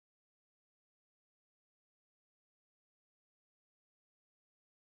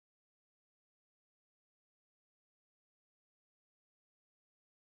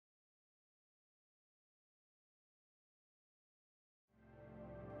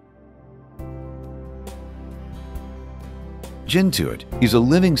GINTUIT is a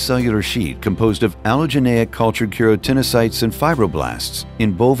living cellular sheet composed of allogeneic cultured keratinocytes and fibroblasts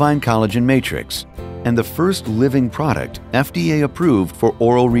in bovine collagen matrix, and the first living product FDA approved for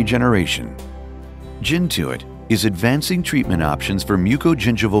oral regeneration. GINTUIT is advancing treatment options for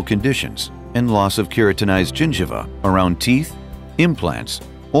mucogingival conditions and loss of keratinized gingiva around teeth, implants,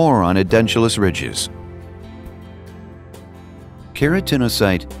 or on edentulous ridges.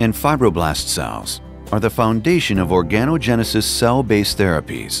 Keratinocyte and fibroblast cells are the foundation of organogenesis cell-based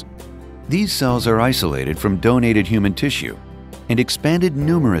therapies. These cells are isolated from donated human tissue and expanded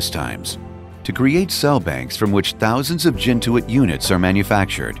numerous times to create cell banks from which thousands of GINTUIT units are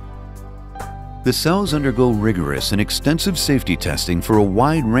manufactured. The cells undergo rigorous and extensive safety testing for a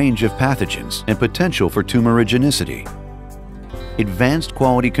wide range of pathogens and potential for tumorigenicity. Advanced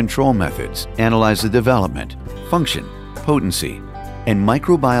quality control methods analyze the development, function, potency, and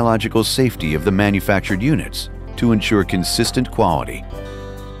microbiological safety of the manufactured units to ensure consistent quality.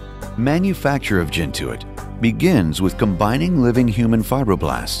 Manufacture of GINTUIT begins with combining living human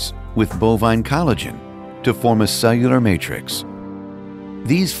fibroblasts with bovine collagen to form a cellular matrix.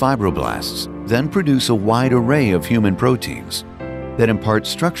 These fibroblasts then produce a wide array of human proteins that impart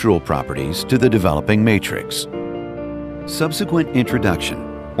structural properties to the developing matrix. Subsequent introduction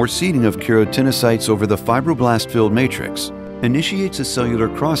or seeding of keratinocytes over the fibroblast-filled matrix initiates a cellular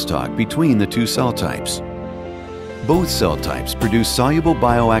crosstalk between the two cell types. Both cell types produce soluble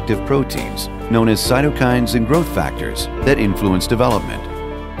bioactive proteins known as cytokines and growth factors that influence development.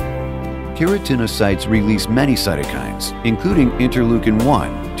 Keratinocytes release many cytokines, including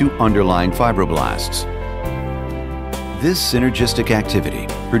interleukin-1, to underlying fibroblasts. This synergistic activity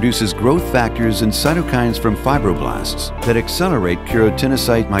produces growth factors and cytokines from fibroblasts that accelerate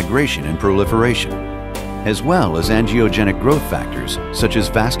keratinocyte migration and proliferation, as well as angiogenic growth factors such as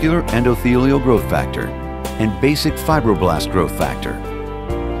vascular endothelial growth factor and basic fibroblast growth factor.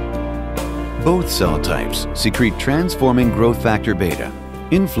 Both cell types secrete transforming growth factor beta,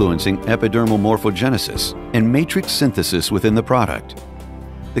 influencing epidermal morphogenesis and matrix synthesis within the product.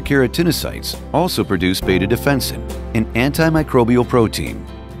 The keratinocytes also produce beta-defensin, an antimicrobial protein.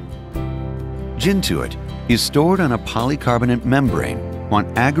 GINTUIT is stored on a polycarbonate membrane on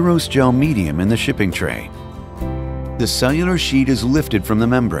agarose gel medium in the shipping tray. The cellular sheet is lifted from the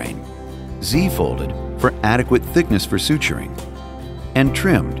membrane, Z-folded for adequate thickness for suturing, and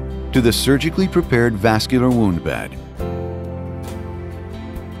trimmed to the surgically prepared vascular wound bed.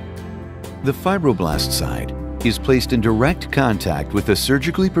 The fibroblast side is placed in direct contact with the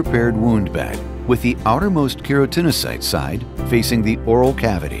surgically prepared wound bed, with the outermost keratinocyte side facing the oral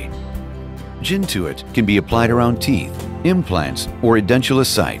cavity. GINTUIT can be applied around teeth, implants, or edentulous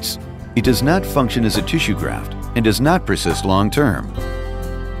sites. It does not function as a tissue graft and does not persist long-term.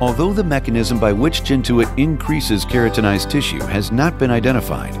 Although the mechanism by which GINTUIT increases keratinized tissue has not been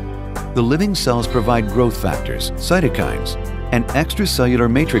identified, the living cells provide growth factors, cytokines, and extracellular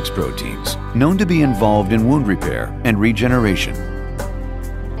matrix proteins known to be involved in wound repair and regeneration.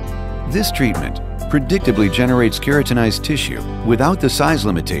 This treatment predictably generates keratinized tissue without the size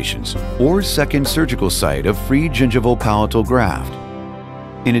limitations or second surgical site of free gingival palatal graft.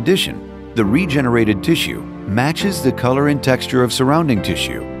 In addition, the regenerated tissue matches the color and texture of surrounding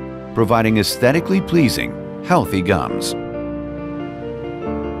tissue, providing aesthetically pleasing, healthy gums.